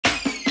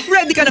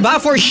Ready ka na ba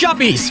for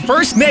Shopee's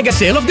first mega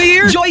sale of the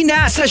year? Join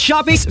na sa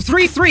Shopee's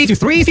 3.3 to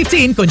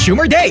 3.15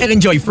 Consumer Day and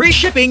enjoy free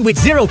shipping with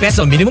 0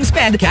 peso minimum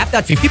spend capped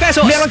at 50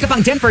 pesos. Meron ka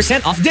pang 10%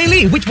 off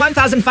daily with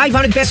 1,500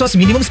 pesos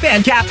minimum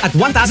spend capped at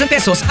 1,000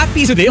 pesos at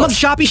piso deal.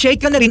 Mag-Shopee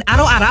Shake ka na rin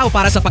araw-araw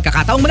para sa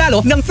pagkakataong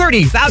manalo ng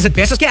 30,000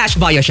 pesos cash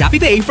via Shopee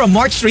Pay from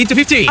March 3 to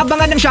 15.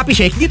 Abangan ng Shopee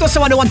Shake dito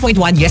sa 101.1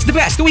 Yes The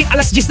Best tuwing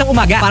alas 10 ng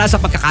umaga para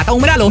sa pagkakataong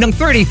manalo ng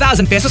 30,000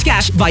 pesos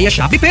cash via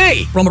Shopee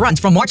Pay. Promo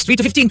runs from March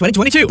 3 to 15,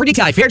 2022.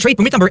 Predicti Fair Trade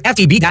Permit number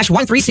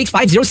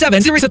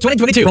FTB-136507 series of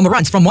 2022. Promo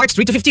runs from March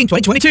 3 to 15,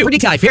 2022.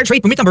 Predicti Fair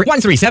Trade Permit number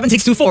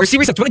 137624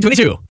 series of 2022.